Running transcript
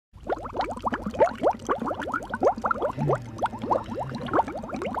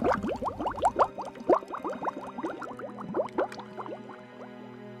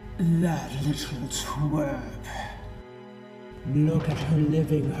That little twerp. Look at her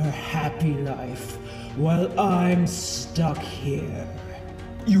living her happy life, while I'm stuck here.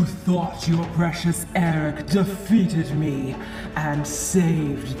 You thought your precious Eric defeated me and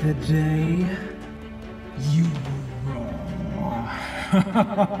saved the day? You were wrong.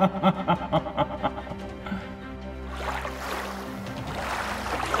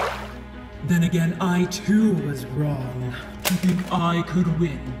 Then again, I too was wrong to think I could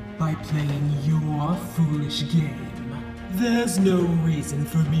win by playing your foolish game. There's no reason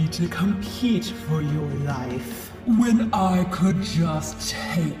for me to compete for your life when I could just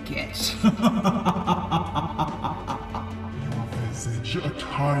take it. Your visage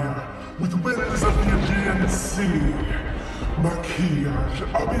attire with winds of the Aegean Sea, Maquillage,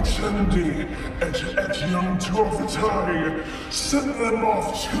 Abicendi, et etiam tuovitai, send them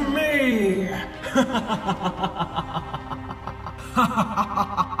off to me!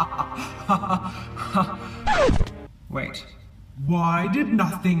 Wait, why did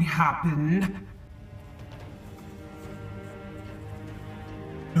nothing happen?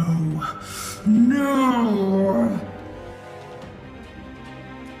 No!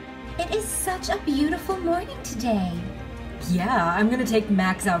 It is such a beautiful morning today. Yeah, I'm gonna take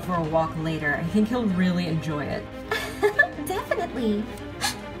Max out for a walk later. I think he'll really enjoy it. Definitely.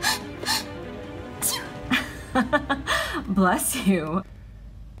 Bless you.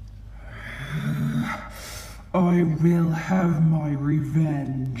 I will have my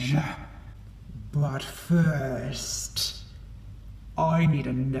revenge. But first, I need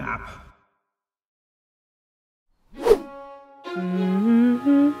a nap.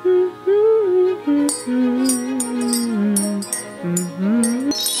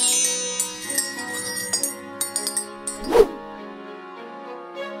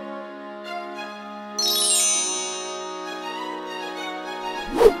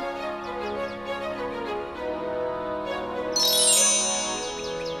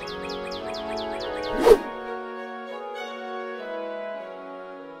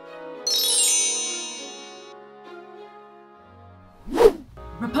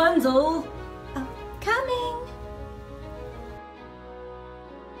 Rapunzel! Oh, coming!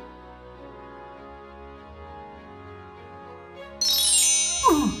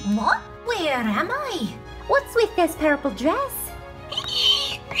 What? Where am I? What's with this purple dress?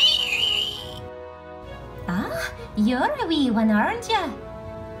 Ah, you're a wee one, aren't ya?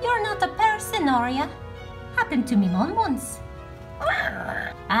 You're not a person, are ya? Happened to me mum once.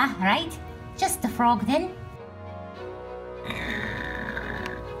 Ah, right. Just a frog then.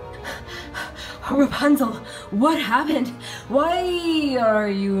 Rapunzel, what happened? Why are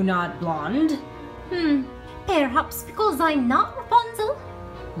you not blonde? Perhaps because I'm not Rapunzel.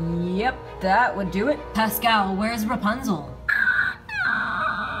 Yep, that would do it. Pascal, where's Rapunzel?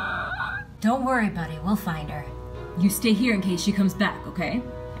 Don't worry, buddy, we'll find her. You stay here in case she comes back, okay?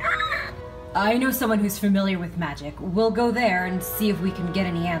 I know someone who's familiar with magic. We'll go there and see if we can get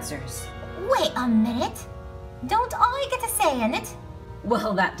any answers. Wait a minute. Don't I get a say in it?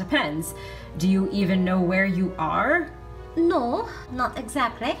 Well, that depends. Do you even know where you are? No, not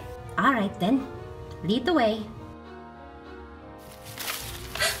exactly. Alright then, lead the way.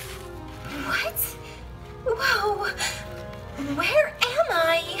 What? Whoa! Where am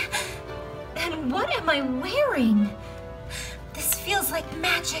I? And what am I wearing? This feels like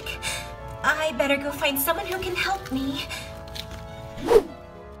magic. I better go find someone who can help me.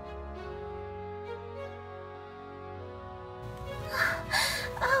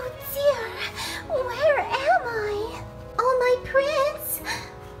 Oh dear, where am I? Oh my prince!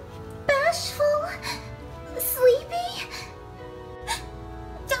 Bashful? Sleepy?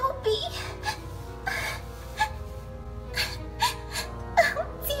 Dopey? Oh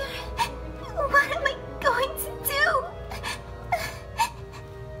dear, what am I going to do?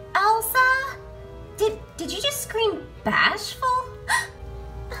 Elsa? Did you just scream bashful?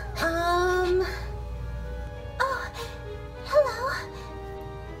 Oh, hello.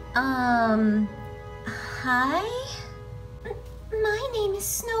 Hi? My name is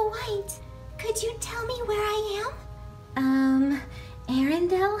Snow White. Could you tell me where I am?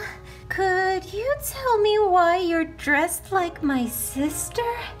 Arendelle? Could you tell me why you're dressed like my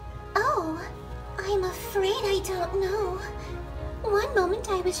sister? Oh, I'm afraid I don't know. One moment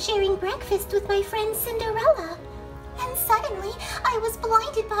I was sharing breakfast with my friend Cinderella, and suddenly I was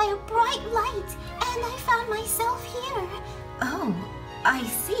blinded by a bright light, and I found myself here. Oh, I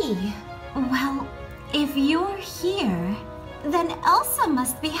see. Well, if you're here, then Elsa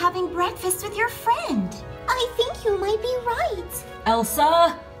must be having breakfast with your friend. I think You might be right.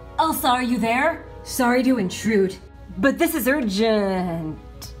 Elsa? Elsa, are you there? Sorry to intrude, but this is urgent.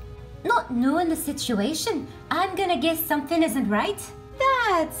 Not knowing the situation, I'm gonna guess something isn't right.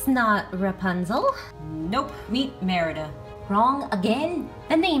 That's not Rapunzel. Nope, meet Merida. Wrong again.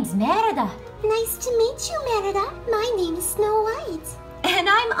 The name's Merida. Nice to meet you, Merida. My name is Snow White. And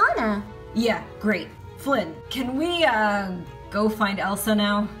I'm Anna. Yeah, great. Flynn, can we, go find Elsa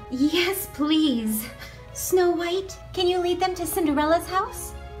now? Yes, please. Snow White, can you lead them to Cinderella's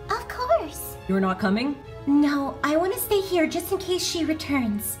house? Of course. You're not coming? No, I want to stay here just in case she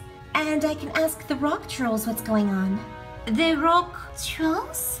returns. And I can ask the rock trolls what's going on. The rock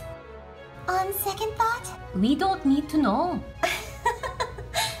trolls? On second thought, we don't need to know.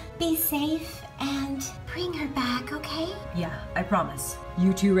 Be safe and bring her back, okay? Yeah, I promise.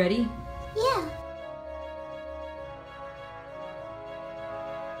 You two ready? Yeah.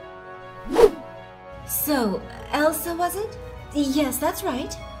 So, Elsa, was it? Yes, that's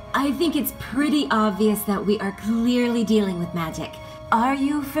right. I think it's pretty obvious that we are clearly dealing with magic. Are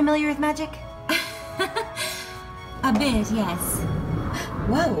you familiar with magic? A bit, yes.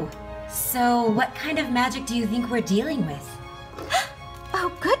 Whoa. So, what kind of magic do you think we're dealing with?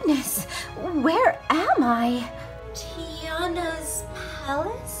 Oh, goodness. Where am I? Tiana's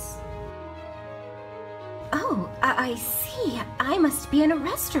palace? Oh, I see. I must be in a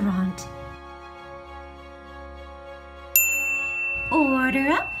restaurant. Order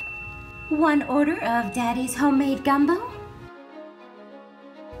up. One order of Daddy's homemade gumbo.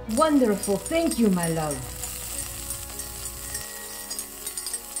 Wonderful, thank you, my love.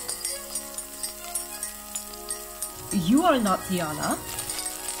 You are not Tiana.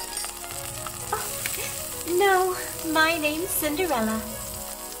 Oh, no, my name's Cinderella.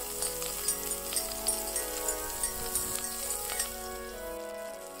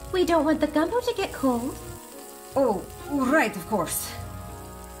 We don't want the gumbo to get cold. Oh, right, of course.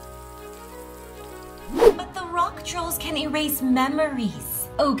 But the rock trolls can erase memories.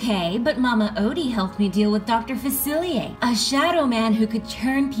 Okay, but Mama Odie helped me deal with Dr. Facilier, a shadow man who could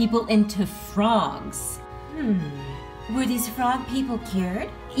turn people into frogs. Were these frog people cured?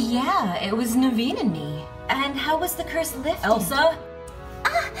 Yeah, it was Naveen and me. And how was the curse lifted? Elsa?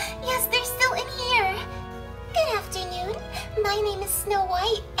 Ah, yes, they're still in here. Good afternoon. My name is Snow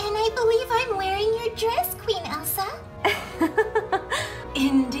White, and I believe I'm wearing your dress, Queen Elsa.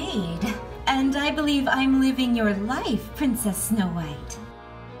 Indeed. And I believe I'm living your life, Princess Snow White.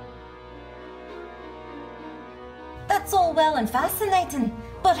 That's all well and fascinating,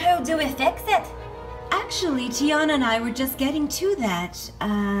 but how do we fix it? Actually, Tiana and I were just getting to that.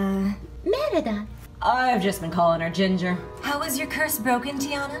 Merida. I've just been calling her Ginger. How was your curse broken,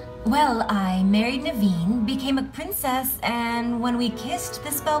 Tiana? Well, I married Naveen, became a princess, and when we kissed,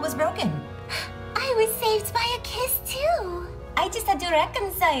 the spell was broken. I was saved by a kiss, too. I just had to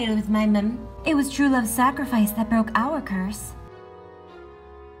reconcile with my mum. It was true love's sacrifice that broke our curse.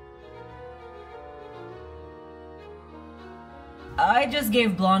 I just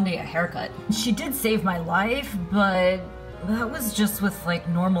gave Blondie a haircut. She did save my life, but that was just with, like,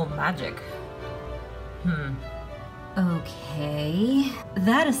 normal magic. Okay.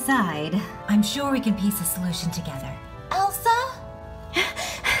 That aside, I'm sure we can piece a solution together. Elsa?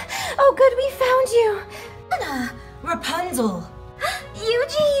 Oh, good, we found you. Anna. Rapunzel.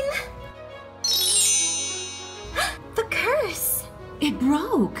 Eugene. The curse. It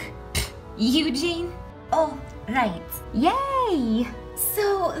broke. Eugene? Oh, right. Yay!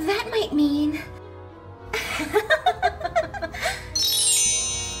 So that might mean...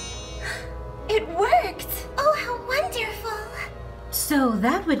 It worked! Oh, how wonderful! So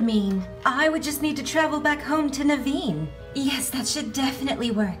that would mean I would just need to travel back home to Naveen. Yes, that should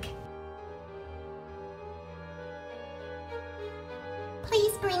definitely work.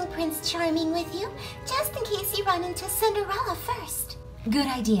 Please bring Prince Charming with you, just in case you run into Cinderella first. Good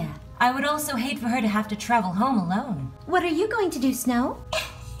idea. I would also hate for her to have to travel home alone. What are you going to do, Snow?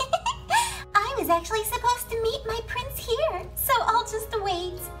 I was actually supposed to meet my prince here, so I'll just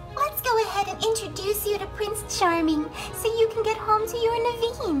wait. Let's go ahead and introduce you to Prince Charming, so you can get home to your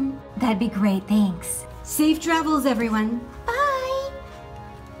Naveen. That'd be great, thanks. Safe travels, everyone. Bye!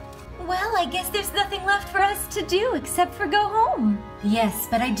 Well, I guess there's nothing left for us to do except for go home. Yes,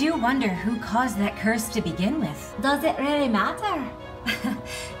 but I do wonder who caused that curse to begin with. Does it really matter?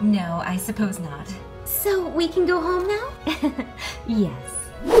 No, I suppose not. So, we can go home now? Yes.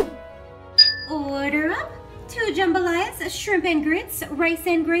 Order up. 2 jambalayas, shrimp and grits, rice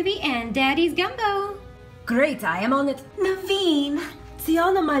and gravy, and Daddy's gumbo. Great, I am on it. Naveen.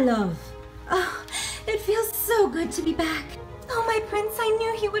 Tiana, my love. Oh, it feels so good to be back. Oh, my prince, I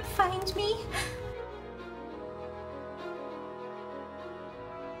knew he would find me.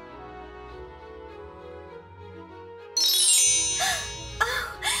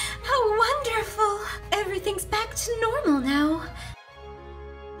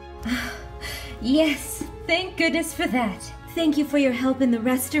 Yes, thank goodness for that. Thank you for your help in the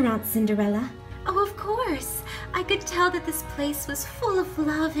restaurant, Cinderella. Oh, of course. I could tell that this place was full of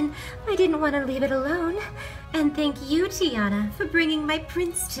love and I didn't want to leave it alone. And thank you, Tiana, for bringing my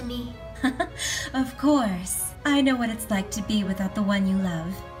prince to me. Of course. I know what it's like to be without the one you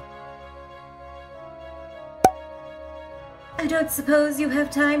love. I don't suppose you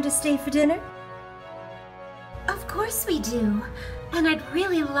have time to stay for dinner? Of course we do. And I'd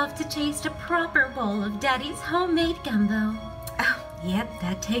really love to taste a proper bowl of Daddy's homemade gumbo. Oh, yep,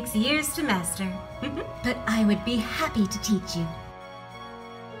 that takes years to master. But I would be happy to teach you.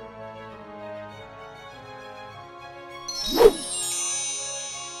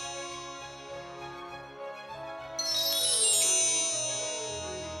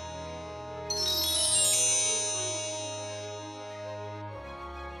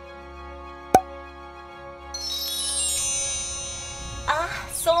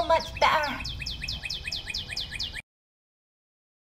 So much better.